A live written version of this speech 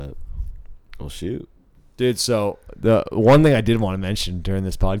Well, shoot. Dude, so the one thing I did want to mention during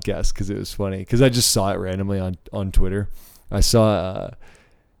this podcast, because it was funny, because I just saw it randomly on Twitter. I saw,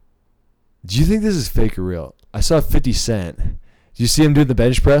 do you think this is fake or real? I saw 50 Cent. Did you see him doing the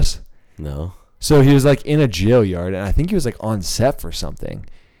bench press? No. So he was like in a jail yard, and I think he was like on set for something.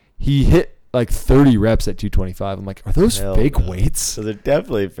 He hit like 30 reps at 225. I'm like, are those fake weights? So they're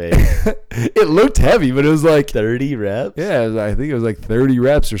definitely fake. It looked heavy, but it was like 30 reps? Yeah, I think it was like 30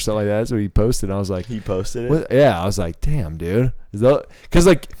 reps or something like that. That's what he posted. And I was like, he posted it? What? Yeah, I was like, damn, dude. Because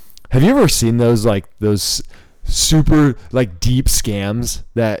like, have you ever seen those super like deep scams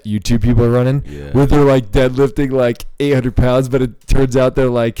that YouTube people are running, where they're like deadlifting like 800 pounds, but it turns out they're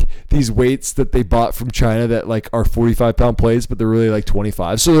like these weights that they bought from China that like are 45-pound plates, but they're really like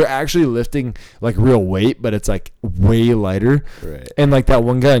 25. So they're actually lifting like real weight, but it's like way lighter. Right. And like that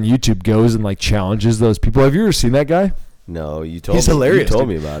one guy on YouTube goes and like challenges those people. Have you ever seen that guy? No, you told He's me. hilarious. You told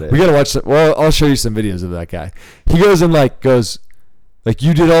me about it. We gotta watch. Well, I'll show you some videos of that guy. He goes and goes,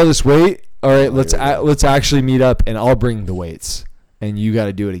 you did all this weight. All right, let's actually meet up, and I'll bring the weights, and you got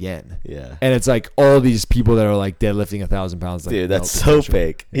to do it again. Yeah. And it's like all these people that are like deadlifting 1,000 pounds. Like, dude, that's so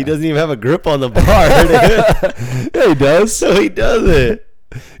fake. Yeah. He doesn't even have a grip on the bar. Yeah, he does. So he does it.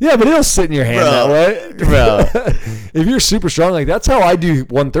 Yeah, but he'll sit in your hand that way, bro. If you're super strong, like that's how I do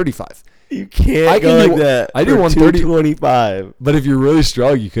 135. You can't go like that. I do 125. But if you're really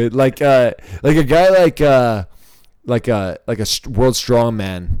strong, you could like a guy like a world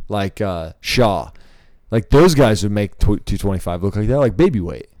strongman like Shaw, like those guys would make 225 look like that, like baby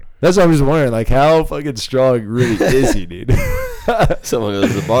weight. That's what I'm just wondering, like how fucking strong really is he, dude? Someone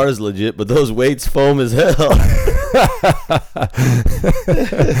goes, the bar is legit, but those weights foam as hell.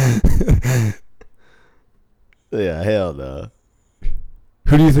 Yeah, hell no.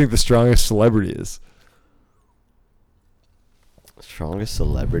 Who do you think the strongest celebrity is? Strongest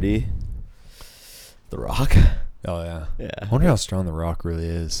celebrity? The Rock. Oh yeah. Yeah. I wonder how strong The Rock really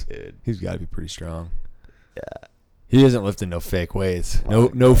is. Dude. He's got to be pretty strong. Yeah. He isn't lifting no fake weights.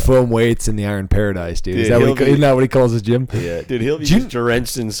 No foam weights in the Iron Paradise, dude. Dude, Isn't that what he calls his gym? Yeah. Dude, he'll be just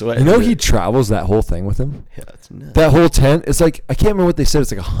drenched in sweat. You know he travels that whole thing with him? Yeah, that's nuts. That whole tent, it's like, I can't remember what they said.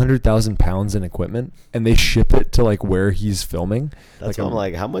 It's like 100,000 pounds in equipment, and they ship it to like where he's filming. That's what I'm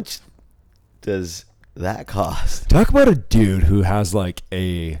like, how much does that cost? Talk about a dude who has like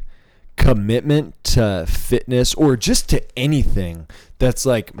a commitment to fitness or just to anything that's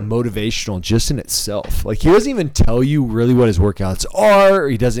like motivational just in itself. Like he doesn't even tell you really what his workouts are.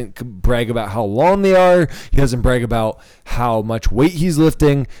 He doesn't brag about how long they are. He doesn't brag about how much weight he's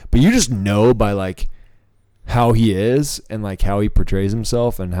lifting, but you just know by like how he is and like how he portrays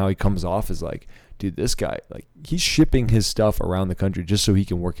himself and how he comes off as like, dude, this guy, like he's shipping his stuff around the country just so he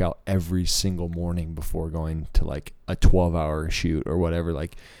can work out every single morning before going to like a 12-hour shoot or whatever.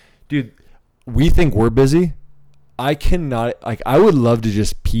 Like, dude, we think we're busy. I cannot, like, I would love to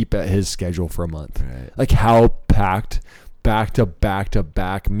just peep at his schedule for a month. Right. Like how packed back to back to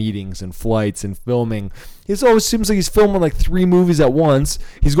back meetings and flights and filming. It always seems like he's filming like 3 movies at once.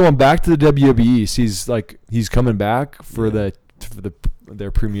 He's going back to the WWE. So he's coming back for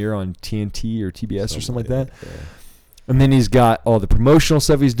their premiere on TNT or TBS or something like that. Yeah. And then he's got all the promotional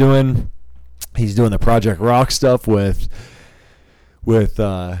stuff he's doing. He's doing the Project Rock stuff with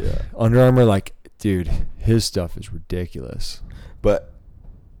Under Armour. Like, dude, his stuff is ridiculous. But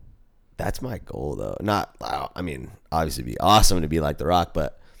that's my goal, though. I mean, obviously it'd be awesome to be like The Rock,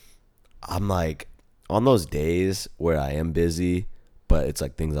 but I'm like, on those days where I am busy, but it's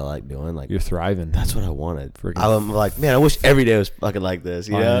like things I like doing, like you're thriving. That's what I wanted. I'm like, man, I wish every day was fucking like this.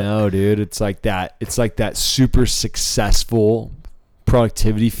 You know? I know, dude. It's like that. It's like that super successful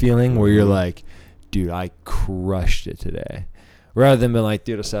productivity feeling where you're like, dude, I crushed it today. Rather than being like,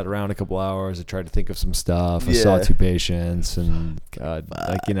 dude, I sat around a couple hours, I tried to think of some stuff, I saw 2 patients, and God,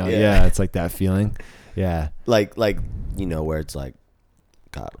 like, you know, it's like that feeling. Yeah. Like, you know, where it's like,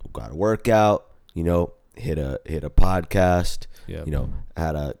 got a workout, you know, hit a podcast, you know,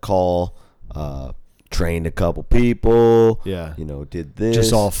 had a call, trained a couple people, you know, did this.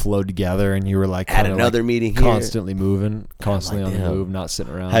 Just all flowed together, and you were like, had another meeting constantly moving, constantly on the move, not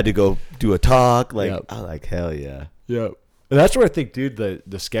sitting around. Had to go do a talk, like, I'm like, hell yeah. Yep. And that's where I think, dude, the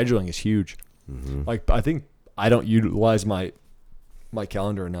scheduling is huge. Mm-hmm. Like, I think I don't utilize my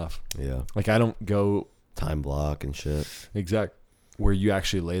calendar enough. Yeah. Like, I don't go time block and shit. Exact. Where you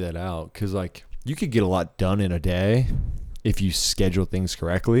actually lay that out. Because, like, you could get a lot done in a day if you schedule things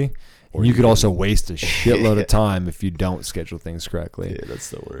correctly. And you could also waste a shitload of time if you don't schedule things correctly. Yeah, that's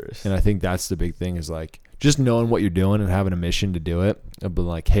the worst. And I think that's the big thing is, like, just knowing what you're doing and having a mission to do it. But,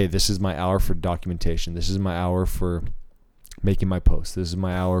 like, hey, this is my hour for documentation. This is my hour for making my post. This is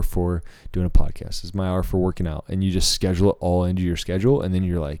my hour for doing a podcast. This is my hour for working out. And you just schedule it all into your schedule, and then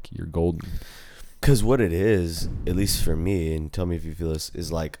you're golden. Because what it is, at least for me, and tell me if you feel this,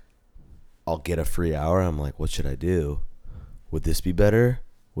 is like I'll get a free hour. I'm like, what should I do? Would this be better?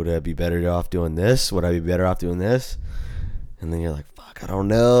 Would I be better off doing this? Would I be better off doing this? And then you're like, fuck, I don't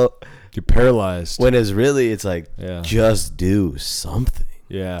know. You're paralyzed. When it's like, just do something.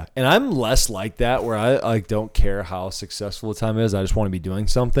 Yeah. And I'm less like that, where I like don't care how successful the time is. I just want to be doing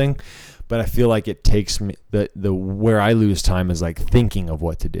something. But I feel like it takes me the where I lose time is like thinking of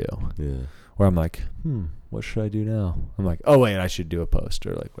what to do. Yeah. Where I'm like, what should I do now? I'm like, oh wait, I should do a post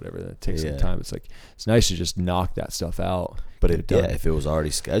or like whatever. That takes some time. It's like it's nice to just knock that stuff out. But if it was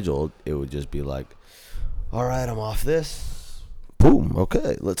already scheduled, it would just be like, all right, I'm off this. Boom.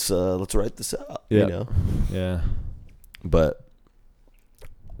 Okay, let's write this out. Yep. You know. Yeah. But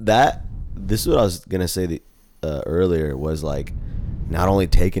this is what I was gonna say earlier was like not only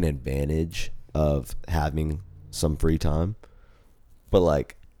taking advantage of having some free time, but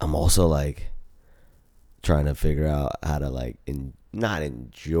like I'm also like trying to figure out how to like not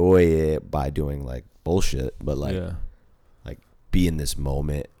enjoy it by doing like bullshit, but like be in this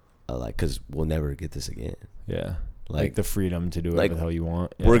moment, like because we'll never get this again. Yeah, like the freedom to do whatever the hell you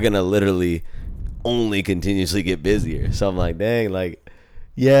want. We're gonna literally only continuously get busier. So I'm like, dang, like,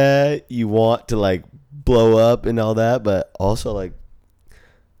 yeah, you want to like blow up and all that, but also like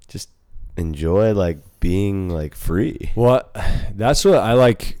just enjoy like being like free. Well, that's what I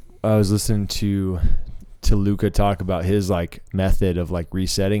like. I was listening to Luca talk about his like method of like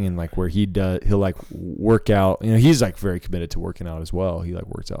resetting, and like where he'll like work out. You know, he's like very committed to working out as well. He like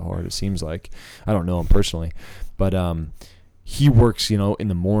works out hard. It seems like. I don't know him personally, but he works, you know, in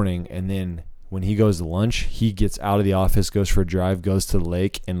the morning, and then when he goes to lunch, he gets out of the office, goes for a drive, goes to the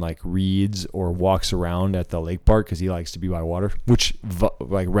lake, and like reads or walks around at the lake park because he likes to be by water, which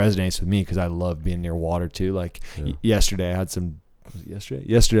like resonates with me because I love being near water too. Like yesterday I had some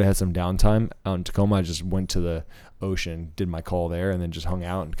downtime out in Tacoma. I just went to the ocean, did my call there, and then just hung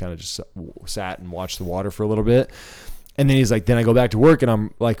out and kind of just sat and watched the water for a little bit. And then he's like, then I go back to work and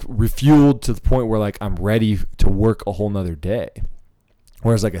I'm like refueled to the point where like I'm ready to work a whole nother day.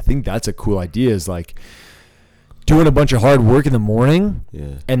 Whereas like I think that's a cool idea, is like doing a bunch of hard work in the morning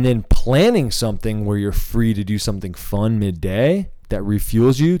and then planning something where you're free to do something fun midday that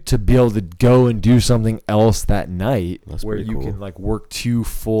refuels you to be able to go and do something else that night. That's where you can like work 2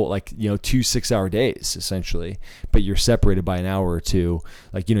 full, like, you know, 2 6-hour days essentially, but you're separated by an hour or two.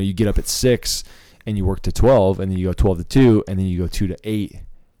 Like, you know, you get up at 6 and you work to 12, and then you go 12 to 2, and then you go 2 to 8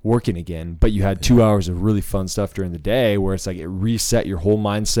 working again, but you had 2 hours of really fun stuff during the day where it's like it reset your whole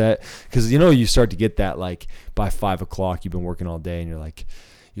mindset. Because, you know, you start to get that like by 5 o'clock you've been working all day and you're like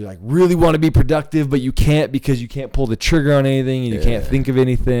really want to be productive, but you can't because you can't pull the trigger on anything and you can't think of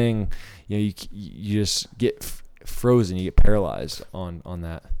anything. You know, you just get frozen, you get paralyzed on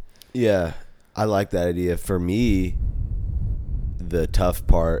that. Yeah, I like that idea. For me, the tough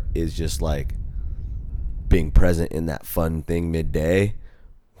part is just like being present in that fun thing midday.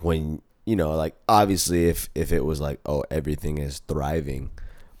 When, you know, like obviously if it was like, oh, everything is thriving,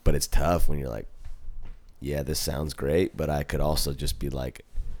 but it's tough when you're like, yeah, this sounds great, but I could also just be like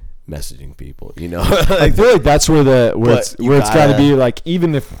messaging people, you know. I feel like that's where it's got to be like,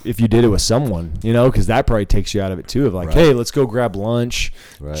 even if you did it with someone, you know, because that probably takes you out of it too, of like, hey, let's go grab lunch,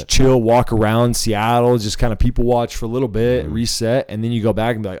 chill, walk around Seattle, just kind of people watch for a little bit, reset, and then you go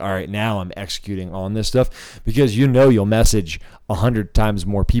back and be like, all right, now I'm executing on this stuff, because you know you'll message 100 times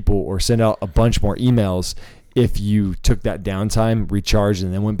more people or send out a bunch more emails if you took that downtime, recharged,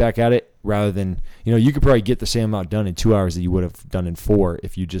 and then went back at it, rather than, you know, you could probably get the same amount done in 2 hours that you would have done in 4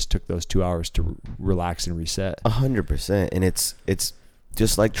 if you just took those 2 hours to relax and reset. 100%. And it's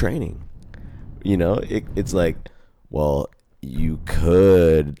just like training, you know. It's like, well, you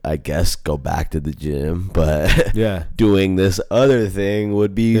could, I guess, go back to the gym, but doing this other thing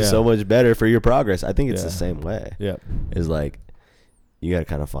would be so much better for your progress. I think it's the same way. Yeah, it's like you got to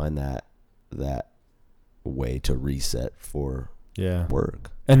kind of find that way to reset for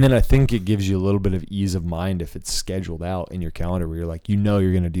work. And then I think it gives you a little bit of ease of mind if it's scheduled out in your calendar where you're like, you know,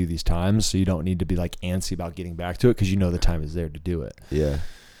 you're going to do these times, so you don't need to be like antsy about getting back to it because you know the time is there to do it. Yeah.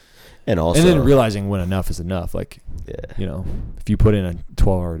 And then realizing when enough is enough. Like, you know, if you put in a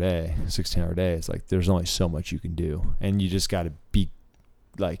 12-hour day, 16-hour day, it's like there's only so much you can do, and you just got to be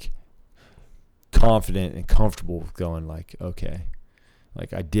like confident and comfortable with going like, okay,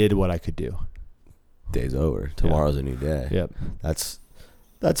 like I did what I could do. Day's over. Tomorrow's a new day. Yep.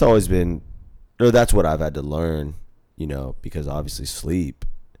 That's always been, or that's what I've had to learn, you know, because obviously sleep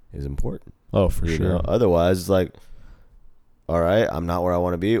is important. Oh, for sure. Know? Otherwise, it's like, all right, I'm not where I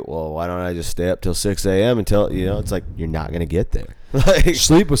want to be. Well, why don't I just stay up till 6 a.m. until, you know, it's like, you're not going to get there. Like,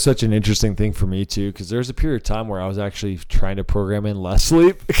 sleep was such an interesting thing for me too, because there's a period of time where I was actually trying to program in less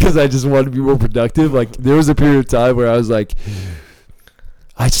sleep because I just wanted to be more productive. Like there was a period of time where I was like,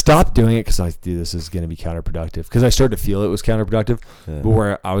 I stopped doing it because I was like, dude, this is going to be counterproductive, because I started to feel it was counterproductive. But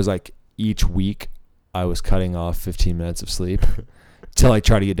where I was like, each week I was cutting off 15 minutes of sleep till I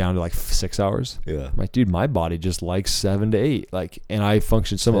try to get down to like 6 hours. Yeah. I'm like, dude, my body just likes 7 to 8. Like, and I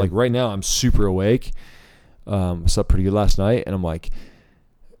function somewhat like right now I'm super awake. Slept pretty good last night, and I'm like,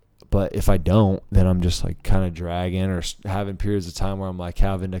 but if I don't, then I'm just like kind of dragging or having periods of time where I'm like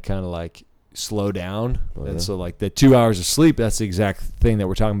having to kind of like slow down. And so like the 2 hours of sleep, that's the exact thing that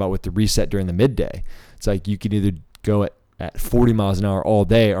we're talking about with the reset during the midday. It's like you can either go at 40 miles an hour all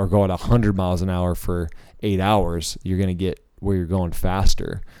day or go at 100 miles an hour for 8 hours. You're going to get where you're going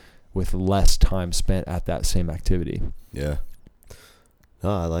faster with less time spent at that same activity. Yeah.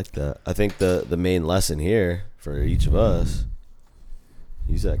 No, I like that. I think the main lesson here for each of us,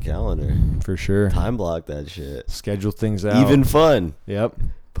 use that calendar. For sure. Time block that shit. Schedule things out. Even fun. Yep.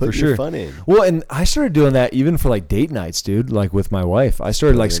 Put your fun in. Well, and I started doing that even for like date nights, dude, like with my wife. I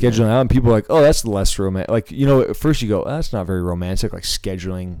started like scheduling out, and people are like, oh, that's less romantic. Like, you know, at first you go, oh, that's not very romantic, like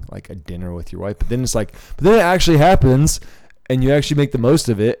scheduling like a dinner with your wife. But then it's like, but then it actually happens, and you actually make the most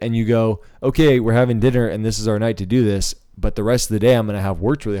of it, and you go, okay, we're having dinner, and this is our night to do this. But the rest of the day, I'm going to have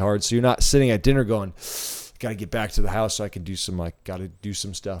worked really hard. So you're not sitting at dinner going, got to get back to the house so I can do some, like, got to do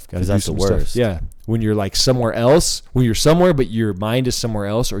some stuff. Because that's the worst. Yeah. When you're like somewhere else, when you're somewhere, but your mind is somewhere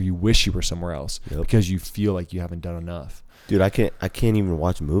else, or you wish you were somewhere else because you feel like you haven't done enough. Dude, I can't even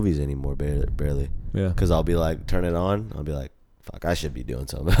watch movies anymore, barely. Yeah. Because I'll be like, turn it on. I'll be like, fuck, I should be doing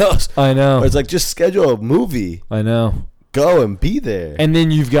something else. I know. Or it's like, just schedule a movie. I know. Go and be there. And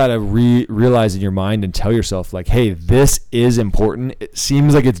then you've got to realize in your mind and tell yourself, like, hey, this is important. It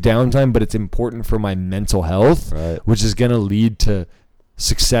seems like it's downtime, but it's important for my mental health, right, which is going to lead to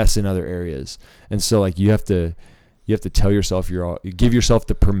success in other areas. And so, like, you have to tell yourself you give yourself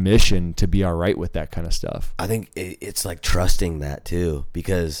the permission to be all right with that kind of stuff. I think it's like trusting that too,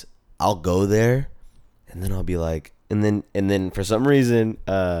 because I'll go there and then I'll be like, and then for some reason,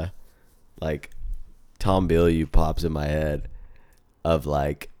 like, Tom Bilyeu pops in my head of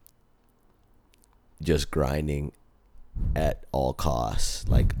like just grinding at all costs,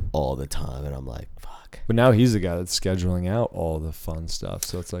 like all the time, and I'm like, fuck. But now he's the guy that's scheduling out all the fun stuff,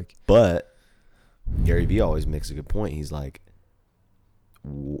 so it's like. But Gary Vee always makes a good point. He's like,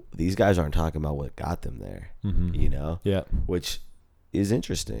 these guys aren't talking about what got them there, you know? Yeah. Which is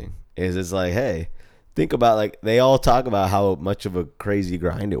interesting. It's like, hey, think about, like, they all talk about how much of a crazy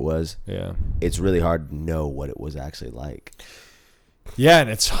grind it was. Yeah. It's really hard to know what it was actually like. Yeah, and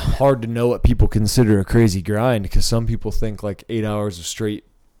it's hard to know what people consider a crazy grind, because some people think like 8 hours of straight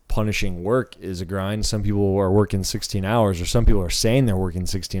punishing work is a grind. Some people are working 16 hours, or some people are saying they're working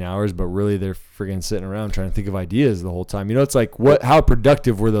 16 hours, but really they're friggin' sitting around trying to think of ideas the whole time. You know, it's like, how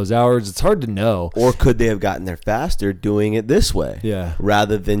productive were those hours? It's hard to know. Or could they have gotten there faster doing it this way? Yeah.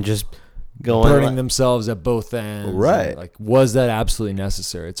 Rather than just burning themselves at both ends. Right. And like, was that absolutely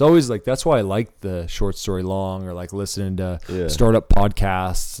necessary? It's always like, that's why I like the short story long, or like listening to startup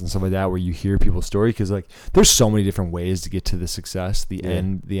podcasts and stuff like that, where you hear people's story. Cause like, there's so many different ways to get to the success, the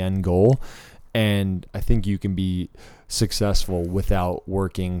end goal. And I think you can be successful without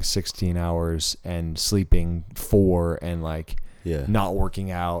working 16 hours and sleeping 4 and like not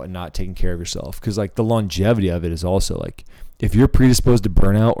working out and not taking care of yourself. Cause like the longevity of it is also like, if you're predisposed to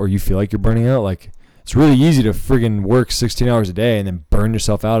burnout, or you feel like you're burning out, like, it's really easy to friggin' work 16 hours a day and then burn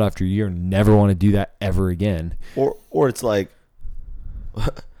yourself out after a year and never want to do that ever again. Or it's like,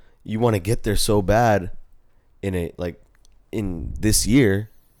 you want to get there so bad in this year.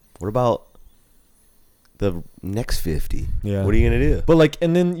 What about the next 50? Yeah. What are you going to do? But like,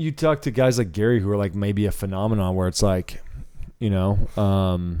 and then you talk to guys like Gary, who are like maybe a phenomenon where it's like, you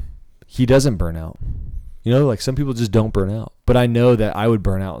know, he doesn't burn out. You know, like some people just don't burn out. But I know that I would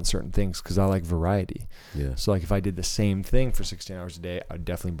burn out in certain things because I like variety. Yeah. So like if I did the same thing for 16 hours a day, I'd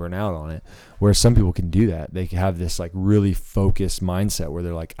definitely burn out on it. Whereas some people can do that. They can have this like really focused mindset where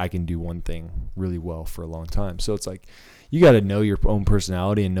they're like, I can do one thing really well for a long time. So it's like, you got to know your own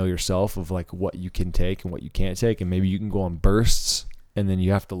personality and know yourself of like what you can take and what you can't take. And maybe you can go on bursts, and then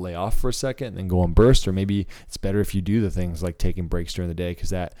you have to lay off for a second and then go on burst. Or maybe it's better if you do the things like taking breaks during the day, because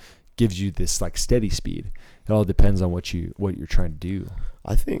that gives you this like steady speed. It all depends on what you're trying to do.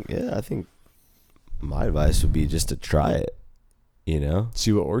 I think my advice would be just to try it. You know,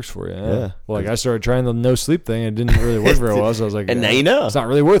 see what works for you. Yeah. Well, like I started trying the no sleep thing, and it didn't really work very well. So I was like, and now you know, it's not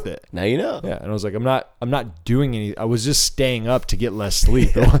really worth it. Now you know. Yeah. And I was like, I'm not doing any. I was just staying up to get less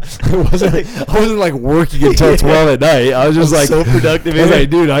sleep. I wasn't like working until 12 at night. I was just like so productive. I was like,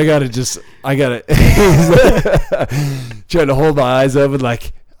 dude, I gotta trying to hold my eyes open.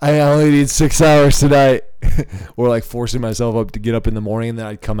 Like I only need 6 hours tonight, or like forcing myself up to get up in the morning, and then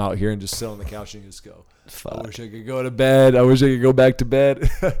I'd come out here and just sit on the couch and just go. Fuck. I wish I could go to bed. I wish I could go back to bed.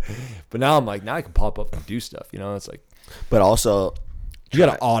 But now I'm like, now I can pop up and do stuff. You know, it's like. But also, you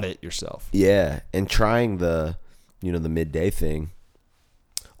got to audit yourself. Yeah, and trying the midday thing.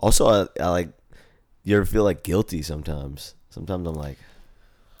 Also, I like. You ever feel like guilty sometimes? Sometimes I'm like,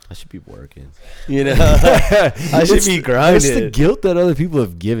 I should be working. You know, I should be grinding. It's the guilt that other people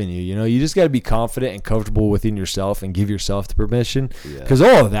have given you. You know, you just got to be confident and comfortable within yourself and give yourself the permission. Because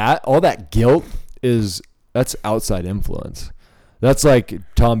all that guilt. That's outside influence. That's like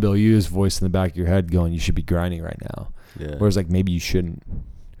Tom Bilyeu's voice in the back of your head going, you should be grinding right now. Yeah. Whereas like maybe you shouldn't.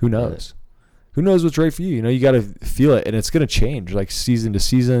 Who knows? Yeah. Who knows what's right for you? You know, you got to feel it, and it's going to change like season to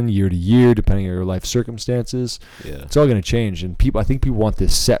season, year to year, depending on your life circumstances. Yeah. It's all going to change. And I think people want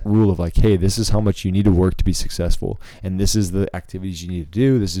this set rule of like, hey, this is how much you need to work to be successful. And this is the activities you need to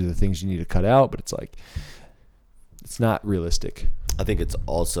do. This is the things you need to cut out. But it's like, it's not realistic. I think it's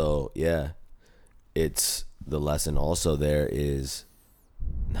also, it's the lesson also there is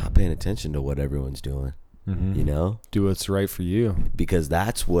not paying attention to what everyone's doing. Mm-hmm. You know, do what's right for you, because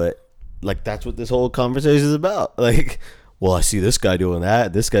that's what this whole conversation is about. Like, well, I see this guy doing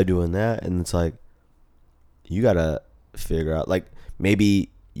that, and it's like you gotta figure out. Like,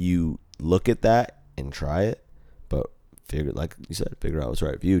 maybe you look at that and try it, but like you said, figure out what's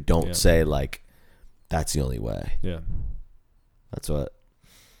right for you. Don't say like that's the only way. Yeah, it's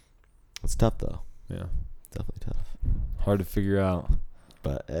tough though. Yeah, definitely tough. Hard to figure out,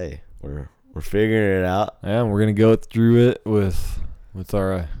 but hey, we're figuring it out. Yeah, and we're gonna go through it with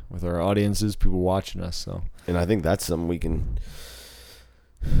our audiences, people watching us. So, and I think that's something we can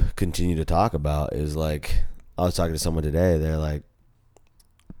continue to talk about. Is like, I was talking to someone today. They're like,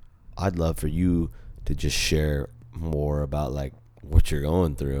 I'd love for you to just share more about like what you're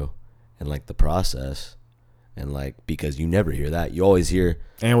going through and like the process. And like, because you never hear that. You always hear.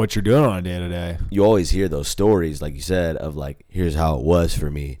 And what you're doing on a day to day. You always hear those stories, like you said, of like, here's how it was for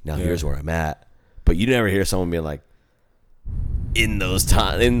me. Now here's where I'm at. But you never hear someone being like, in those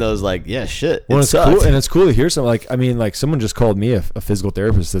like, yeah, shit. Well, it's cool, and it's cool to hear something like, I mean, like someone just called me a physical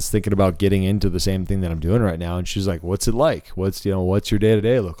therapist that's thinking about getting into the same thing that I'm doing right now. And she's like, what's it like? What's your day to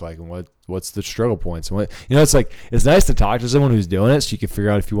day look like? And what's the struggle points? And it's like, it's nice to talk to someone who's doing it so you can figure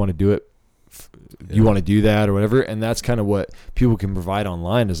out if you want to do it. You want to do that or whatever, and that's kind of what people can provide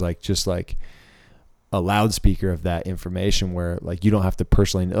online is like just like a loudspeaker of that information where like you don't have to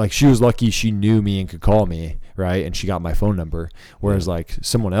personally, like she was lucky she knew me and could call me, right, and she got my phone number, whereas like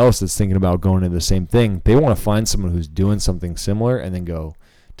someone else that's thinking about going into the same thing, they want to find someone who's doing something similar and then go,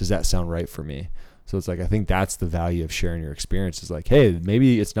 does that sound right for me? So it's like, I think that's the value of sharing your experience is like, hey,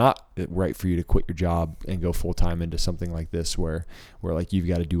 maybe it's not right for you to quit your job and go full time into something like this where like you've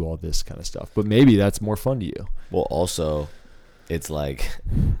got to do all this kind of stuff. But maybe that's more fun to you. Well, also, it's like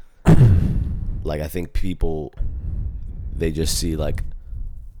I think people, they just see like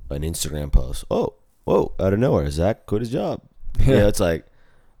an Instagram post. Oh, whoa, out of nowhere, Zach quit his job. Yeah, it's like,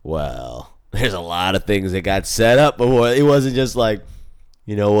 well, there's a lot of things that got set up before. It wasn't just like,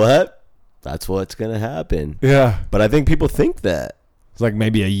 you know what? That's what's going to happen. Yeah. But I think people think that. It's like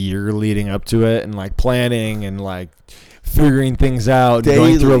maybe a year leading up to it and like planning and like figuring things out, and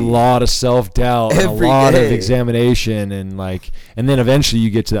going through a lot of self-doubt and a lot of examination and then eventually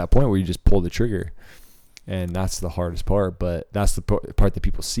you get to that point where you just pull the trigger. And that's the hardest part, but that's the part that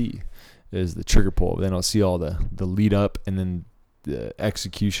people see is the trigger pull. They don't see all the lead up and then the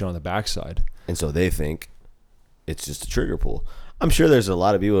execution on the backside. And so they think it's just a trigger pull. I'm sure there's a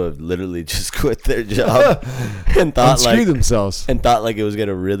lot of people who have literally just quit their job and thought screw themselves and thought like it was going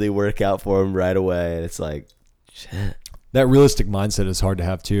to really work out for them right away. And it's like, shit. That realistic mindset is hard to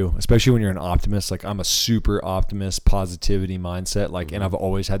have too, especially when you're an optimist. Like I'm a super optimist, positivity mindset. Like, and I've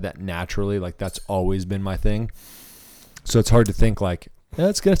always had that naturally. Like that's always been my thing. So it's hard to think like,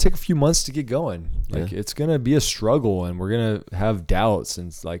 it's going to take a few months to get going. Like it's going to be a struggle and we're going to have doubts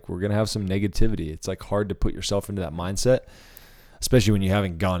and like we're going to have some negativity. It's like hard to put yourself into that mindset, especially when you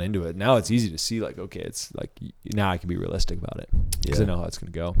haven't gone into it. Now it's easy to see like, okay, it's like now I can be realistic about it because I know how it's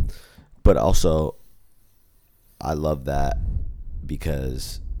going to go. But also I love that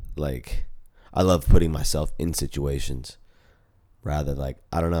because like I love putting myself in situations rather like,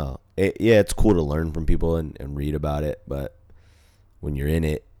 I don't know. It's cool to learn from people and read about it, but when you're in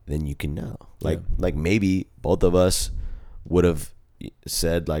it, then you can know. Like maybe both of us would have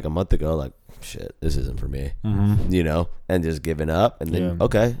said like a month ago, like, shit, this isn't for me, you know, and just given up, and then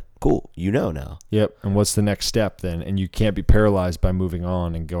okay, cool, you know now. Yep. And what's the next step then? And you can't be paralyzed by moving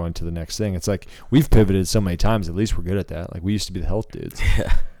on and going to the next thing. It's like we've pivoted so many times. At least we're good at that. Like we used to be the health dudes.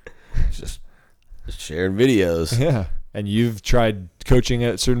 Yeah, just sharing videos. Yeah. And you've tried coaching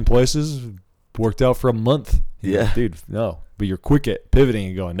at certain places, worked out for a month. You're like, dude, no. But you're quick at pivoting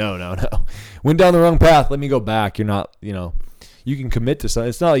and going, no. Went down the wrong path. Let me go back. You're not, you know. You can commit to something.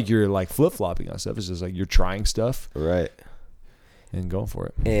 It's not like you're like flip-flopping on stuff. It's just like you're trying stuff. Right. And going for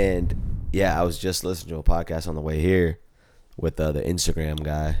it. And, yeah, I was just listening to a podcast on the way here with the Instagram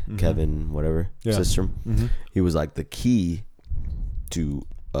guy, Kevin, whatever, system. Mm-hmm. He was like, the key to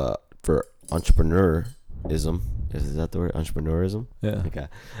for entrepreneurism, is that the word? Entrepreneurism? Yeah. Okay.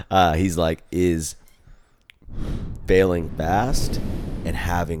 He's like, is failing fast and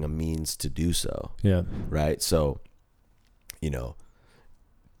having a means to do so. Yeah. Right? So, you know,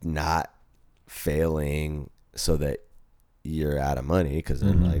 not failing so that you're out of money, because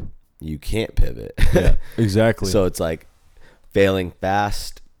then like you can't pivot. Yeah, exactly. So it's like failing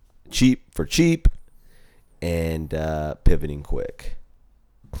fast, cheap, and pivoting quick.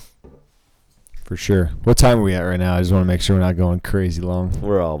 For sure. What time are we at right now? I just want to make sure we're not going crazy long.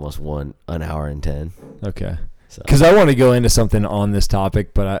 We're almost an hour and 10. Okay. Because I want to go into something on this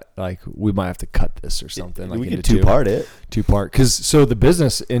topic, but we might have to cut this or something. Like we could two-part it. Two-part. Because the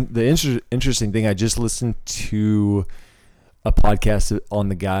business, the interesting thing, I just listened to a podcast on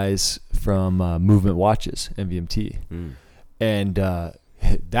the guys from Movement Watches, MVMT. And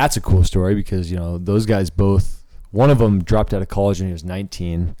that's a cool story because, you know, those guys both, one of them dropped out of college when he was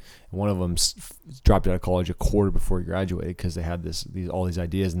 19. And one of them dropped out of college a quarter before he graduated because they had all these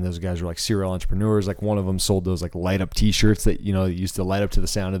ideas, and those guys were like serial entrepreneurs. Like one of them sold those like light up T-shirts that, you know, used to light up to the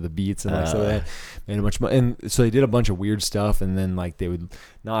sound of the beats, and so they made a bunch of money. And so they did a bunch of weird stuff, and then like they would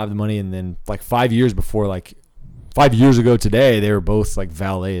not have the money, and then like 5 years ago today, they were both like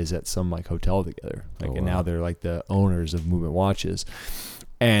valets at some like hotel together. And now they're like the owners of Movement Watches.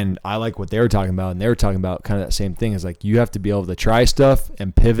 And I like what they were talking about, and they were talking about kind of that same thing. Is like you have to be able to try stuff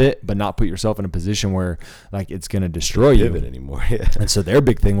and pivot, but not put yourself in a position where like it's going to destroy you. Pivot anymore, yeah. And so their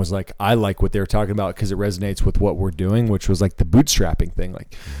big thing was like, I like what they were talking about because it resonates with what we're doing, which was like the bootstrapping thing.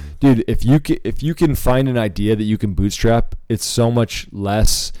 Like, dude, if you can find an idea that you can bootstrap, it's so much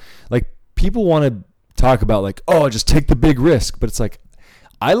less. Like people want to talk about like, oh, just take the big risk, but it's like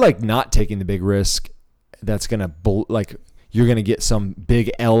I like not taking the big risk. That's gonna you're going to get some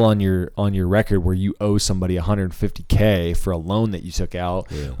big L on your record where you owe somebody $150K for a loan that you took out.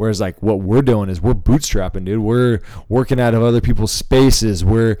 Yeah. Whereas like what we're doing is we're bootstrapping, dude. We're working out of other people's spaces.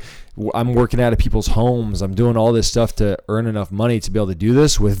 I'm working out of people's homes. I'm doing all this stuff to earn enough money to be able to do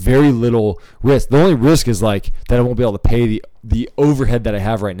this with very little risk. The only risk is like that I won't be able to pay the overhead that I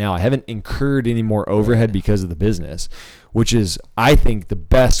have right now. I haven't incurred any more overhead because of the business, which is, I think, the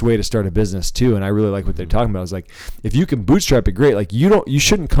best way to start a business too. And I really like what they're talking about. Is like, if you can bootstrap it, great. Like you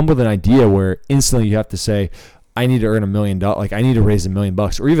shouldn't come with an idea where instantly you have to say, I need to earn $1 million. Like I need to raise $1 million,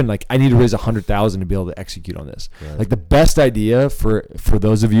 or even like I need to raise 100,000 to be able to execute on this. Right. Like the best idea for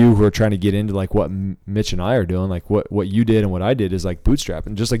those of you who are trying to get into like what Mitch and I are doing, like what you did and what I did is like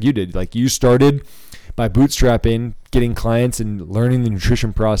bootstrapping, just like you did. Like you started by bootstrapping, getting clients and learning the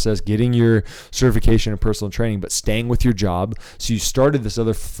nutrition process, getting your certification in personal training, but staying with your job. So you started this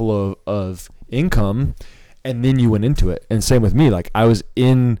other flow of income, and then you went into it. And same with me. Like I was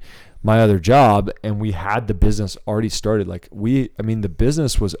in my other job and we had the business already started. Like the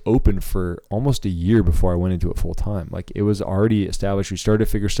business was open for almost a year before I went into it full time. Like it was already established. We started to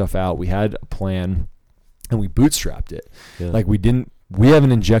figure stuff out. We had a plan and we bootstrapped it. Yeah. Like we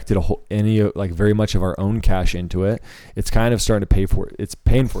haven't injected very much of our own cash into it. It's kind of starting to pay for it. It's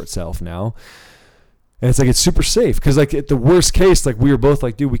paying for itself now. And it's like, it's super safe. Cause like at the worst case, like we were both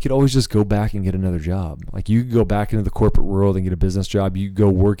like, dude, we could always just go back and get another job. Like you could go back into the corporate world and get a business job. You could go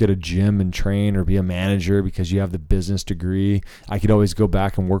work at a gym and train or be a manager because you have the business degree. I could always go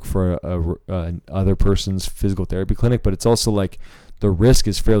back and work for a other person's physical therapy clinic. But it's also like, the risk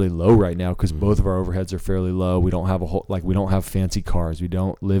is fairly low right now because both of our overheads are fairly low. We don't have we don't have fancy cars. We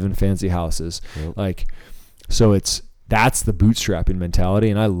don't live in fancy houses. Yep. So that's the bootstrapping mentality.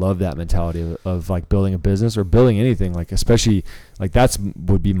 And I love that mentality of like building a business or building anything, like especially like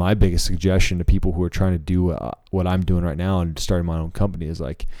would be my biggest suggestion to people who are trying to do what I'm doing right now and starting my own company is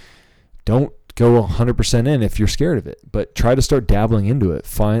like, don't go 100% in if you're scared of it, but try to start dabbling into it.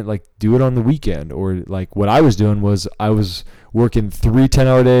 Do it on the weekend, or like what I was doing was I was working 3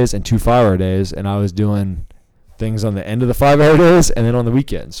 10-hour days and 2 5-hour days, and I was doing things on the end of the 5-hour days and then on the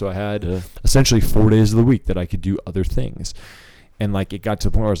weekend. So I had essentially 4 days of the week that I could do other things. And like it got to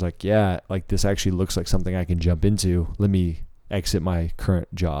the point where I was like, yeah, like this actually looks like something I can jump into. Let me exit my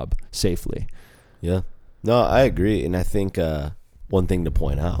current job safely. Yeah. No, I agree. And I think one thing to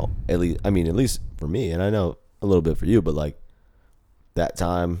point out, at least for me, and I know a little bit for you, but like that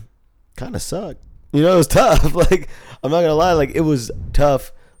time kind of sucked. You know, it was tough. Like, I'm not going to lie. Like, it was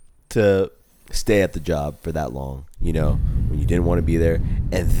tough to stay at the job for that long, you know, when you didn't want to be there.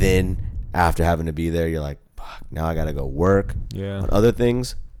 And then after having to be there, you're like, fuck, now I got to go work on other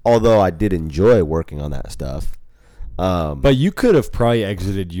things. Although I did enjoy working on that stuff. But you could have probably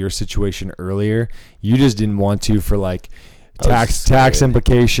exited your situation earlier. You just didn't want to for like tax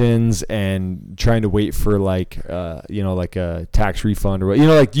implications and trying to wait for like like a tax refund or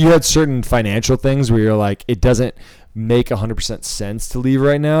like you had certain financial things where you're like it doesn't make 100% sense to leave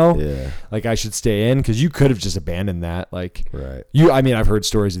right now. Yeah, like I should stay in because you could have just abandoned that. Like right. I've heard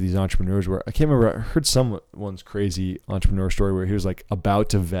stories of these entrepreneurs where I can't remember. I heard someone's crazy entrepreneur story where he was like about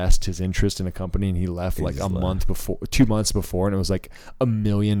to vest his interest in a company and he left like a month before, 2 months before, and it was like $1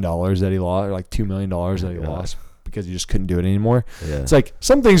 million that he lost, or like $2 million that he lost. Because you just couldn't do it anymore. Yeah. It's like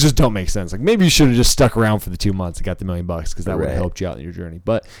some things just don't make sense. Like maybe you should have just stuck around for the 2 months and got the $1 million because that would have helped you out in your journey.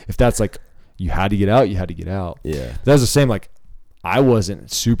 But if that's like you had to get out, you had to get out. Yeah. That's the same. Like I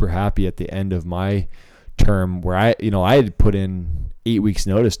wasn't super happy at the end of my term where I had put in 8 weeks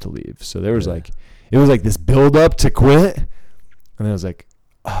notice to leave. So there was it was like this build up to quit. And then I was like,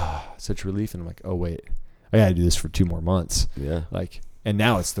 such relief. And I'm like, oh wait, I got to do this for 2 more months. Yeah. Like, and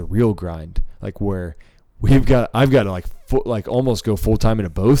now it's the real grind. Like where I've got to like almost go full time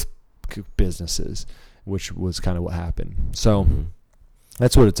into both businesses, which was kind of what happened. So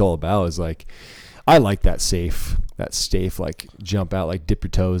that's what it's all about. Is like, I like that safe, like jump out, like dip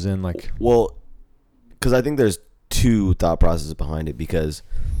your toes in, like. Well, because I think there's 2 thought processes behind it. Because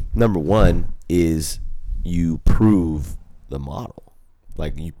number one is you prove the model,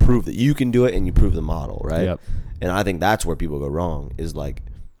 like you prove that you can do it, and you prove the model, right? Yep. And I think that's where people go wrong. Is like,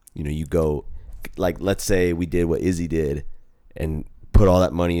 you go. Like, let's say we did what Izzy did and put all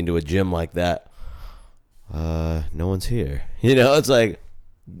that money into a gym like that. No one's here. It's like,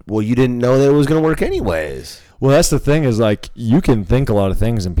 well, you didn't know that it was going to work anyways. Well, that's the thing is like you can think a lot of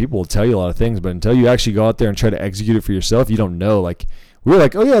things and people will tell you a lot of things, but until you actually go out there and try to execute it for yourself, you don't know. Like we were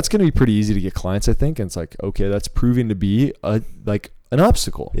like, oh yeah, it's going to be pretty easy to get clients, I think. And it's like, okay, that's proving to be an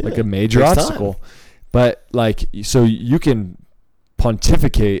obstacle, like a major obstacle. Time. But like, so you can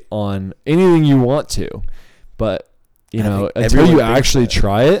pontificate on anything you want to, but until you actually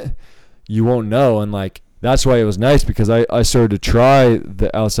try it, you won't know. And like that's why it was nice because I started to try the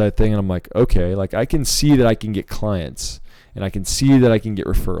outside thing and I'm like, okay, like I can see that I can get clients and I can see that I can get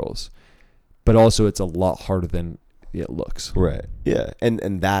referrals, but also it's a lot harder than it looks. Right. Yeah.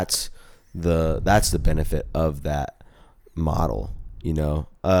 And that's the benefit of that model,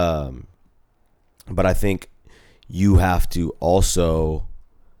 but I think you have to also,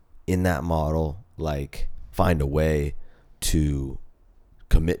 in that model, like find a way to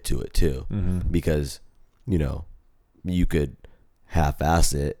commit to it too, because you could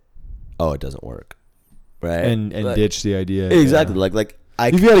half-ass it. Oh, it doesn't work, right? And like, ditch the idea. Exactly. Yeah. Like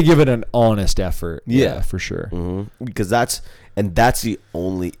you've got to give it an honest effort. Yeah, for sure. Mm-hmm. Because that's the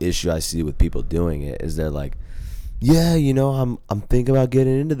only issue I see with people doing it is they're like, yeah, I'm thinking about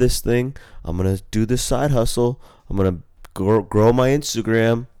getting into this thing. I'm gonna do this side hustle. I'm gonna grow my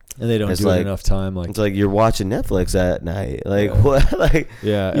Instagram, and they don't do it enough time. Like it's like you're watching Netflix at night. Like what? Like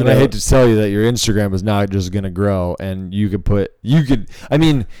and I hate to tell you that your Instagram is not just gonna grow, and you could. I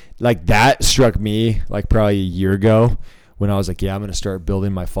mean, like that struck me like probably a year ago when I was like, yeah, I'm gonna start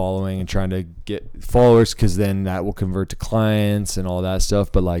building my following and trying to get followers because then that will convert to clients and all that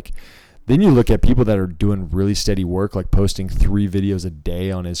stuff. But like. Then you look at people that are doing really steady work, like posting 3 videos a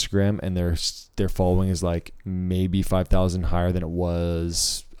day on Instagram, and their following is like maybe 5,000 higher than it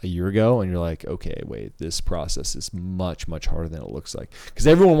was a year ago. And you're like, okay, wait, this process is much, much harder than it looks like. Because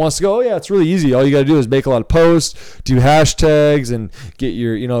everyone wants to go, oh yeah, it's really easy. All you got to do is make a lot of posts, do hashtags, and get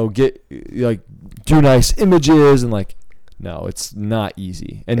your, do nice images and like. No, it's not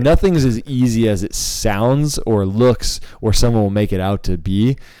easy. And nothing is as easy as it sounds or looks or someone will make it out to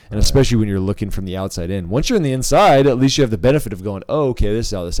be. And especially when you're looking from the outside in. Once you're in the inside, at least you have the benefit of going, oh, okay, this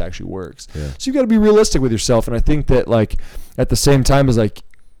is how this actually works. Yeah. So you've got to be realistic with yourself. And I think that like at the same time as like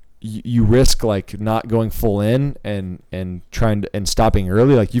you risk like not going full in and trying to and stopping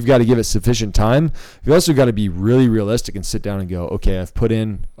early, like you've got to give it sufficient time. You also got to be really realistic and sit down and go, okay, I've put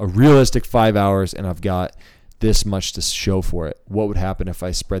in a realistic 5 hours and I've got this much to show for it. What would happen if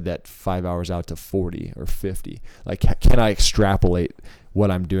I spread that 5 hours out to 40 or 50? Like, can I extrapolate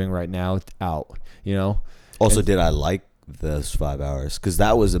what I'm doing right now out, you know? Also, did I like those 5 hours? Because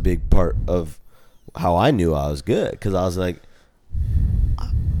that was a big part of how I knew I was good. Because I was like,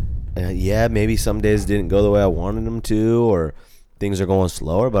 yeah, maybe some days didn't go the way I wanted them to, or things are going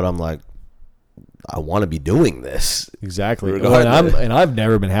slower, but I'm like, I want to be doing this. Exactly. And I've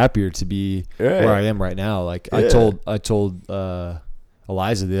never been happier to be where I am right now. Like, I told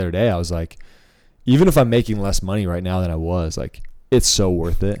Eliza the other day, I was like, even if I'm making less money right now than I was, like, it's so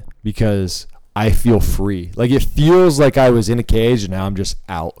worth it because I feel free. Like, it feels like I was in a cage and now I'm just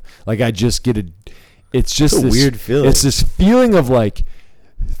out. Like, I just get it's just a weird feeling. It's this feeling of like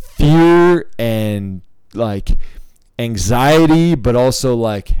fear and like anxiety, but also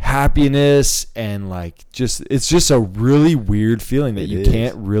like happiness, and like it's just a really weird feling that you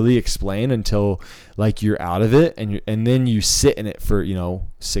can't really explain until like you're out of it, and then you sit in it for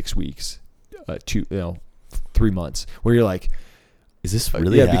 6 weeks, 3 months, where you're like, is this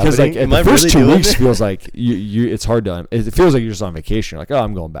really happening? Because like the first 2 weeks feels like you it's hard to, it feels like you're just on vacation. You're like, oh,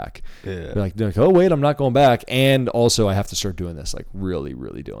 I'm going back. You're like, oh wait, I'm not going back, and also I have to start doing this, like really,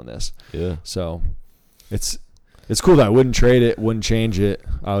 really doing this. Yeah. So it's cool that I wouldn't trade it, wouldn't change it.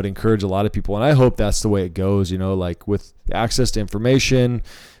 I would encourage a lot of people, and I hope that's the way it goes, like with access to information,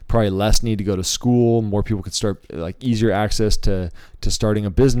 probably less need to go to school, more people could start, like easier access to starting a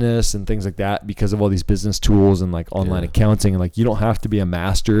business and things like that because of all these business tools and like online accounting. And like, you don't have to be a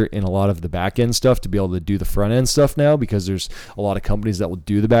master in a lot of the back end stuff to be able to do the front end stuff now, because there's a lot of companies that will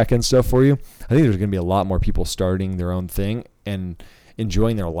do the back end stuff for you. I think there's going to be a lot more people starting their own thing and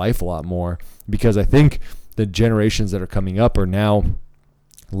enjoying their life a lot more, because I think the generations that are coming up are now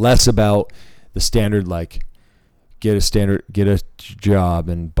less about the standard, like get a job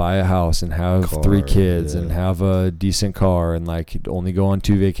and buy a house and have 3 kids and have a decent car and like only go on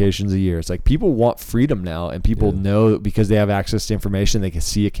 2 vacations a year. It's like people want freedom now, and people know because they have access to information, they can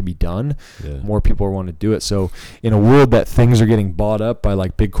see it can be done. More people want to do it. So in a world that things are getting bought up by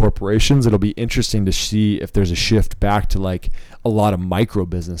like big corporations, it'll be interesting to see if there's a shift back to like a lot of micro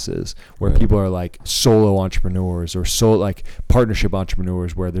businesses where people are like solo entrepreneurs or like partnership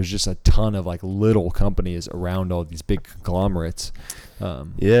entrepreneurs, where there's just a ton of like little companies around all these big conglomerates. Well,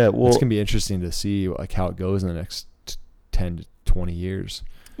 it's gonna be interesting to see like how it goes in the next 10 to 20 years.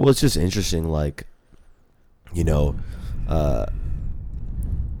 Well, it's just interesting, like, the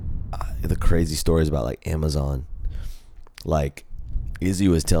crazy stories about like Amazon. Like Izzy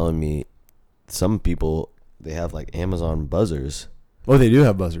was telling me, some people, they have like Amazon buzzers. Oh, they do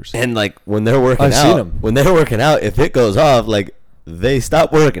have buzzers. And like when they're working when they're working out, if it goes off, like they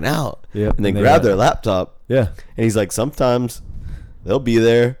stop working out. And then grab their laptop. And he's like, sometimes they'll be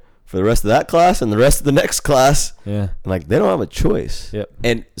there for the rest of that class and the rest of the next class. And like they don't have a choice.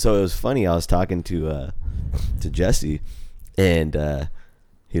 And so it was funny. I was talking to Jesse, and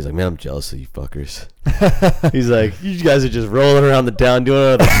he's like, man, I'm jealous of you fuckers. He's like, you guys are just rolling around the town doing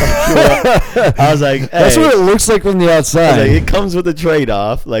whatever the fuck you want. I was like, hey. That's what it looks like from the outside. Like, it comes with a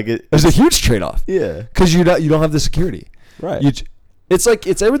trade-off. Like there's a huge trade-off. Because you don't have the security. It's like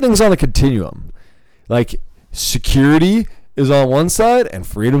everything's on a continuum. Like security is on one side and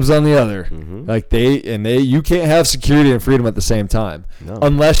freedom's on the other. Like you can't have security and freedom at the same time,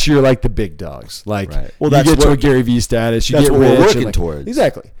 unless you're like the big dogs. Like you get to a Gary Vee status, you get rich. That's what we're working towards.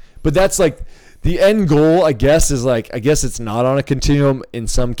 Exactly. But that's like the end goal, I guess, is like, I guess it's not on a continuum in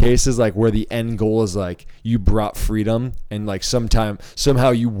some cases, like where the end goal is like you brought freedom and like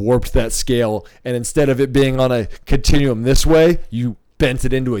somehow you warped that scale, and instead of it being on a continuum this way, you bent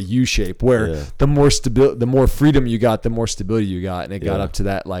it into a U shape where the more freedom you got, the more stability you got, and it got up to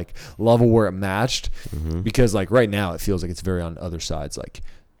that like level where it matched. Because like right now it feels like it's very on other sides. Like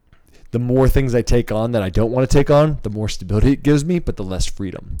the more things I take on that I don't want to take on, the more stability it gives me, but the less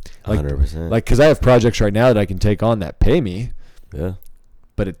freedom. Like 100%. Like, because I have projects right now that I can take on that pay me,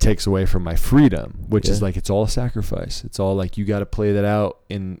 but it takes away from my freedom, which is like, it's all a sacrifice. It's all like, you got to play that out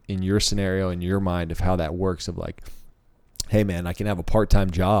in your scenario, in your mind, of how that works, of like, hey man, I can have a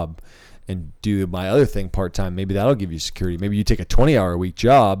part-time job and do my other thing part-time. Maybe that'll give you security. Maybe you take a 20-hour-a-week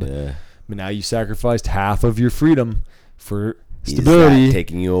job, but now you sacrificed half of your freedom for stability. Is that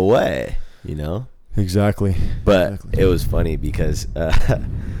taking you away, Exactly. But it was funny because we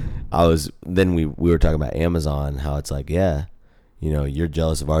were talking about Amazon, how it's like, you're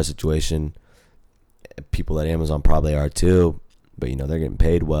jealous of our situation. People at Amazon probably are too, but they're getting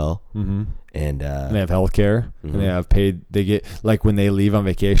paid well. And they have healthcare, and they have paid. They get, like, when they leave on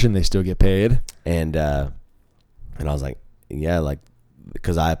vacation, they still get paid. And I was like, like,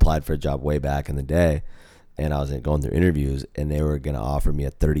 because I applied for a job way back in the day, and I was going through interviews, and they were going to offer me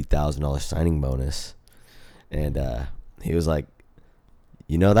a $30,000 signing bonus. And he was like,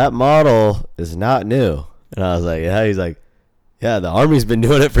 that model is not new. And I was like, yeah. He's like, yeah, the Army's been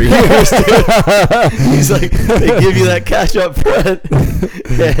doing it for years, dude. He's like, they give you that cash up front,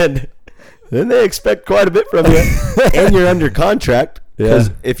 and then they expect quite a bit from you, and you're under contract.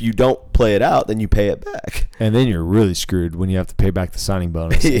 Because if you don't play it out, then you pay it back. And then you're really screwed when you have to pay back the signing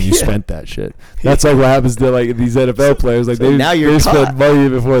bonus and you spent that shit. That's like what happens to like these NFL players. Like so now they spend money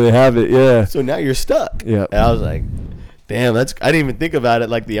before they have it. Yeah. So now you're stuck. Yeah. And I was like, damn, I didn't even think about it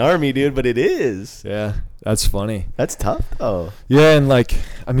like the Army, dude, but it is. Yeah. That's funny. That's tough, though. Yeah, and like,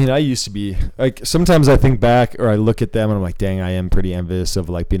 I mean, I used to be like, sometimes I think back or I look at them and I'm like, dang, I am pretty envious of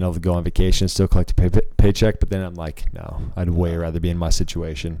like being able to go on vacation and still collect a paycheck. But then I'm like, no, I'd way rather be in my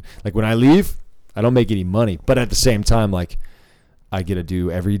situation. Like when I leave, I don't make any money, but at the same time, like I get to do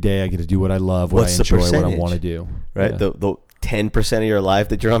every day. I get to do what I love, what I enjoy, what I want to do. Right. Yeah. The 10% of your life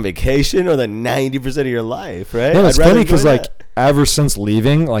that you're on vacation, or the 90% of your life, right? No, it's funny because like ever since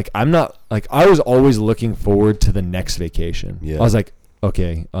leaving, like I'm not like I was always looking forward to the next vacation. Yeah. I was like,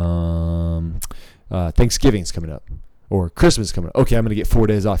 okay, Thanksgiving's coming up or Christmas is coming up. Okay, I'm gonna get 4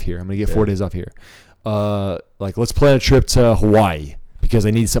 days off here. I'm gonna get 4 days off here. Like let's plan a trip to Hawaii because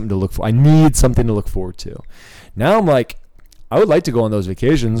I need something to look for. I need something to look forward to. Now I'm like, I would like to go on those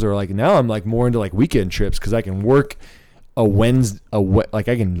vacations, or like now I'm like more into like weekend trips because I can work like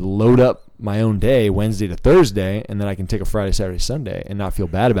I can load up my own day Wednesday to Thursday, and then I can take a Friday, Saturday, Sunday and not feel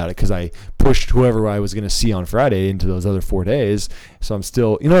bad about it because I pushed whoever I was going to see on Friday into those other 4 days. So I'm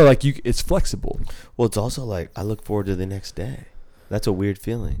still, like it's flexible. Well, it's also like I look forward to the next day. That's a weird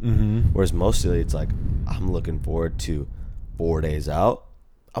feeling. Mm-hmm. Whereas mostly it's like I'm looking forward to 4 days out.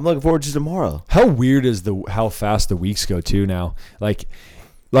 I'm looking forward to tomorrow. How weird is how fast the weeks go too now? Like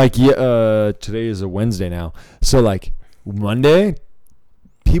today is a Wednesday now. So like Monday,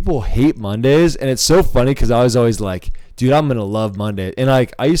 people hate Mondays, and it's so funny because I was always like, dude, I'm gonna love Monday. And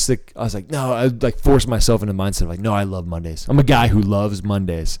like I was like, no, I like force myself into the mindset of like, no, I love Mondays. I'm a guy who loves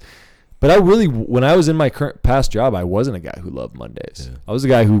Mondays. But when I was in my past job, I wasn't a guy who loved Mondays. Yeah. I was a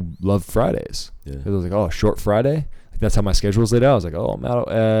guy who loved Fridays. Yeah. It was like, oh, short Friday. Like that's how my schedule was laid out. I was like, oh, I'm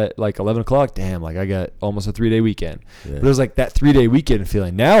out at like 11 o'clock. Damn, like I got almost a 3-day weekend. Yeah. But it was like that 3-day weekend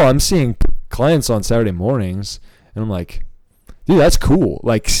feeling. Now I'm seeing clients on Saturday mornings, and I'm like, dude, that's cool.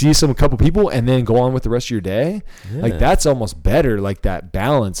 Like, see a couple people and then go on with the rest of your day. Yeah. Like, that's almost better. Like, that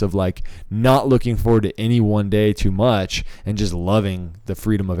balance of, like, not looking forward to any one day too much and just loving the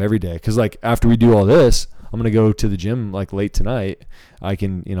freedom of every day. Because, like, after we do all this, I'm going to go to the gym, like, late tonight. I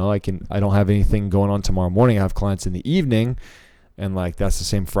don't have anything going on tomorrow morning. I have clients in the evening. And, like, that's the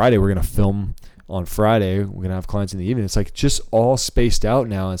same Friday. We're going to film on Friday. We're going to have clients in the evening. It's, like, just all spaced out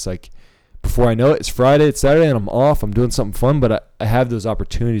now. It's, like, before I know it, it's Friday, it's Saturday, and I'm off. I'm doing something fun, but I have those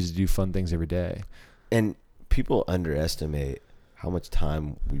opportunities to do fun things every day. And people underestimate how much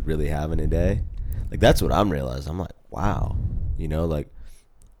time we really have in a day. Like, that's what I'm realizing. I'm like, wow. Like,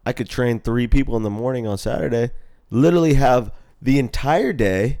 I could train 3 people in the morning on Saturday, literally have the entire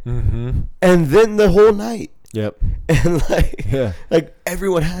day, mm-hmm. and then the whole night. Yep. And, like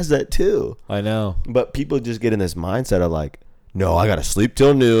everyone has that, too. I know. But people just get in this mindset of, like, no, I got to sleep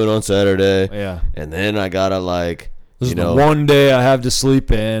till noon on Saturday. Yeah. And then I got to, like, this is the one day I have to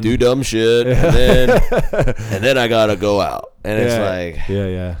sleep in. Do dumb shit. Yeah. And then I got to go out. And it's like.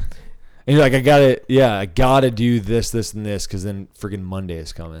 Yeah. And you're like, I got to do this, and this, because then friggin' Monday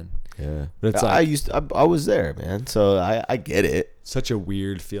is coming. Yeah. But it's like. I was there, man. So I get it. Such a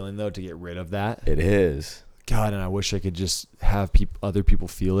weird feeling, though, to get rid of that. It is. God, and I wish I could just have other people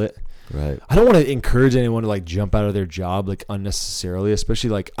feel it. Right. I don't want to encourage anyone to like jump out of their job like unnecessarily,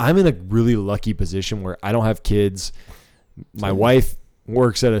 especially like I'm in a really lucky position where I don't have kids. My wife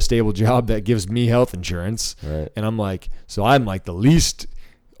works at a stable job that gives me health insurance. Right. And I'm like the least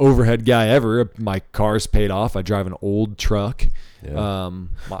overhead guy ever. My car's paid off. I drive an old truck. Yeah.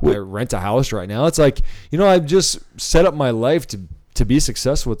 I rent a house right now. It's like, I've just set up my life to be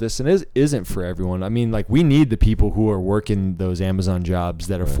successful with this, and it isn't for everyone. I mean, like, we need the people who are working those Amazon jobs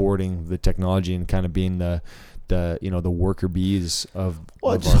that are forwarding the technology and kind of being the worker bees of.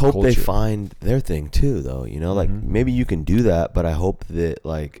 Well, I just hope culture. They find their thing too, though. Like mm-hmm. maybe you can do that, but I hope that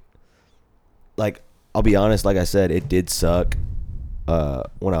like I'll be honest. Like I said, it did suck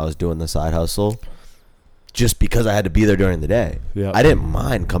when I was doing the side hustle. Just because I had to be there during the day. Yeah. I didn't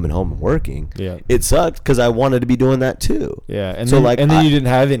mind coming home and working. Yeah. It sucked because I wanted to be doing that too. Yeah. And so then you didn't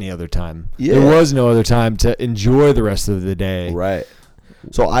have any other time. Yeah. There was no other time to enjoy the rest of the day. Right.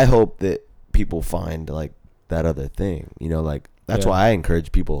 So I hope that people find like that other thing. Like that's why I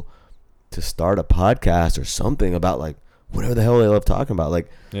encourage people, to start a podcast or something about like whatever the hell they love talking about. Like,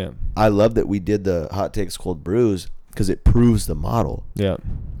 yeah, I love that we did the Hot Takes Cold Brews because it proves the model. Yeah.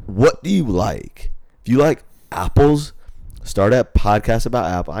 What do you like? If you like apples, start a podcast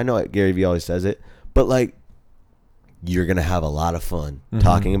about apple. I know Gary Vee always says it, but like, you're going to have a lot of fun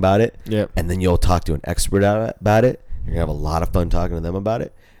talking about it. Yeah. And then you'll talk to an expert about it. You're going to have a lot of fun talking to them about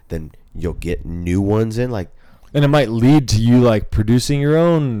it. Then you'll get new ones in, like, and it might lead to you like producing your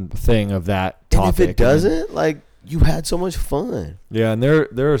own thing of that topic. And if it doesn't, like, you had so much fun. Yeah, and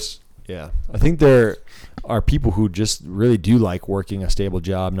there's I think there are people who just really do like working a stable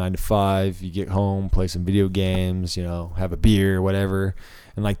job, 9 to 5. You get home, play some video games, have a beer, whatever,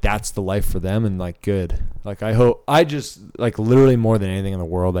 and like that's the life for them. And like, good. Like, I just like literally more than anything in the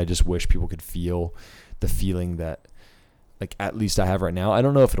world, I just wish people could feel the feeling that, like, at least I have right now. I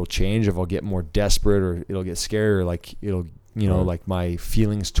don't know if it'll change, if I'll get more desperate or it'll get scary, or like it'll, like my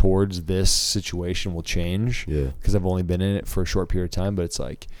feelings towards this situation will change. Yeah. Because I've only been in it for a short period of time. But it's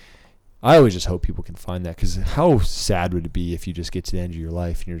like, I always just hope people can find that, because how sad would it be if you just get to the end of your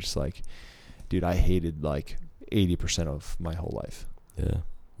life and you're just like, dude, I hated like 80% of my whole life. Yeah.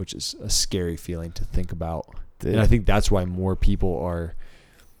 Which is a scary feeling to think about. Dude. And I think that's why more people are,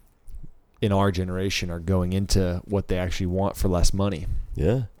 in our generation, are going into what they actually want for less money.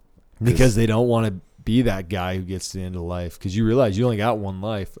 Yeah. Because they don't want to be that guy who gets to the end of life, because you realize you only got one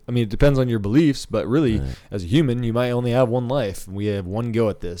life. I mean, it depends on your beliefs, but really, as a human, you might only have one life, and we have one go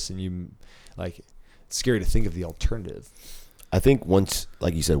at this, and you, like, it's scary to think of the alternative. I think once,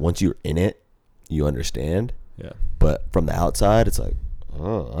 like you said, once you're in it, you understand. Yeah. But from the outside, it's like,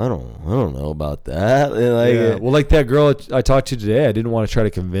 oh, I don't know about that. And like, yeah. Well, like that girl I talked to today, I didn't want to try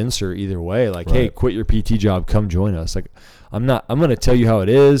to convince her either way. Like, hey, quit your PT job, come join us. Like, I'm going to tell you how it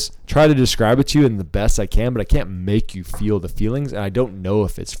is, try to describe it to you in the best I can, but I can't make you feel the feelings. And I don't know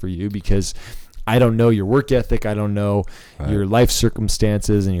if it's for you, because I don't know your work ethic. I don't know your life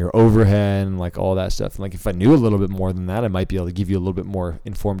circumstances and your overhead and like all that stuff. And like, if I knew a little bit more than that, I might be able to give you a little bit more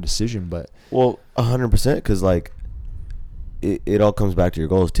informed decision. But 100%, because like it all comes back to your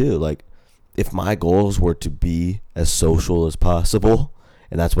goals too. Like, if my goals were to be as social as possible,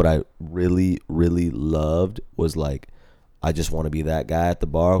 and that's what I really, really loved, was like, I just want to be that guy at the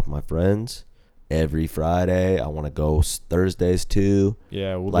bar with my friends every Friday. I want to go Thursdays too.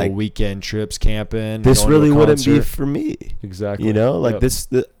 Yeah, like weekend trips, camping. This really wouldn't be for me. Exactly.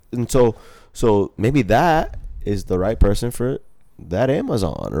 And so maybe that is the right person for that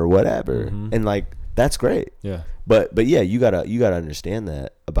Amazon or whatever. And like, that's great. Yeah. But yeah, you gotta understand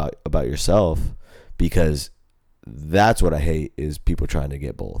that about yourself, because that's what I hate, is people trying to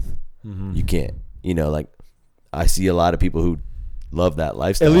get both. You can't. Like, I see a lot of people who love that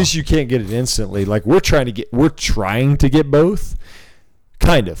lifestyle. At least you can't get it instantly. Like, we're trying to get both.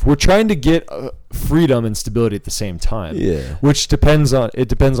 Kind of. We're trying to get freedom and stability at the same time. Yeah. Which depends on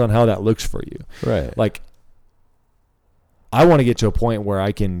how that looks for you. Right. Like, I want to get to a point where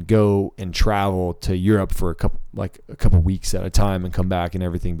I can go and travel to Europe for a couple weeks at a time and come back and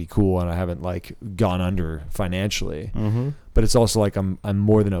everything be cool, and I haven't like gone under financially. But it's also like I'm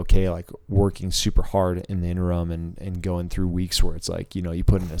more than okay like working super hard in the interim and going through weeks where it's like, you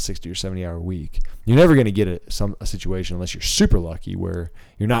put in a 60 or 70 hour week. You're never going to get a situation, unless you're super lucky, where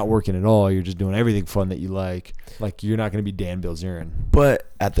you're not working at all. You're just doing everything fun that you like. Like, you're not going to be Dan Bilzerian. But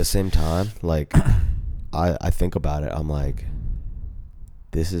at the same time, like, I think about it, I'm like,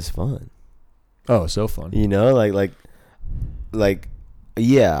 this is fun. Oh, so fun. Like,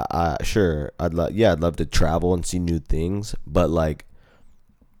 yeah, sure. I'd love to travel and see new things, but like,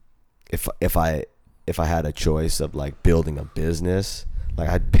 if I had a choice of like building a business, like,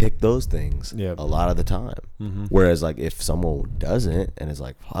 I'd pick those things a lot of the time. Whereas like, if someone doesn't and is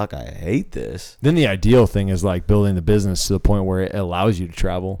like, fuck, I hate this, then the ideal thing is like building the business to the point where it allows you to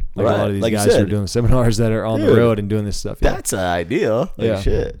travel. Like, a lot of these guys who are doing seminars that are on the road and doing this stuff. That's an ideal. Like,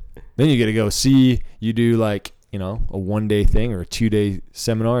 shit. Then you get to go see, you do like, a 1-day thing or a 2-day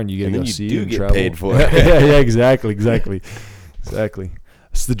seminar, and you get to go see and travel. Paid for it. Yeah, exactly.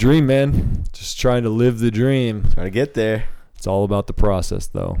 It's the dream, man. Just trying to live the dream. Trying to get there. It's all about the process,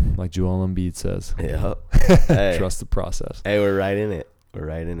 though, like Joel Embiid says. Yeah. Hey. Trust the process. Hey, we're right in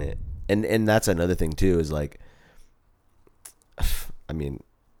it. And that's another thing too, is like, I mean,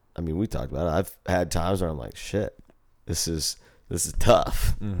 we talked about it. I've had times where I'm like, shit, this is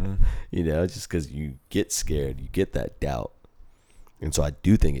tough. Just because you get scared, you get that doubt. And so I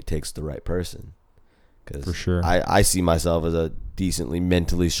do think it takes the right person. Cause for sure. I see myself as a decently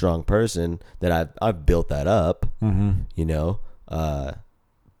mentally strong person, that I've built that up, but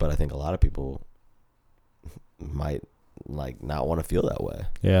I think a lot of people might like not want to feel that way.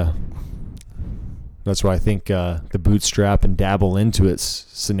 Yeah. That's why I think the bootstrap and dabble into it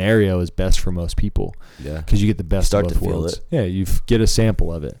scenario is best for most people. Yeah. Because you get the best Start of to both feel worlds. it. Yeah, you get a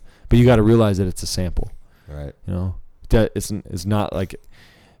sample of it. But you got to realize that it's a sample. Right. You know, that it's not like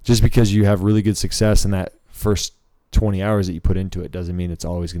just because you have really good success in that first 20 hours that you put into it doesn't mean it's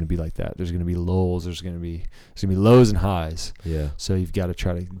always going to be like that. There's going to be lulls. There's going to be lows and highs. Yeah. So you've got to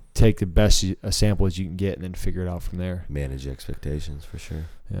try to take the best a sample as you can get and then figure it out from there. Manage expectations for sure.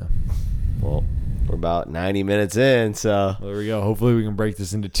 Yeah. Well, we're about 90 minutes in, so There we go. Hopefully we can break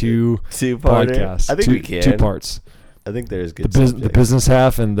this into two two-parter. podcasts. I think we can. 2 parts. I think there's good The business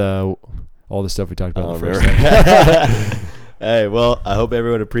half and all the stuff we talked about in the first half. Hey, well, I hope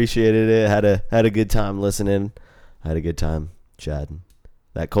everyone appreciated it. Had a good time listening. Had a good time chatting.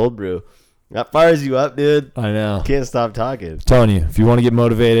 That cold brew, that fires you up, dude. I know. Can't stop talking. I'm telling you, if you want to get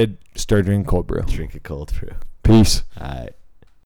motivated, start drinking cold brew. Drink a cold brew. Peace. All right.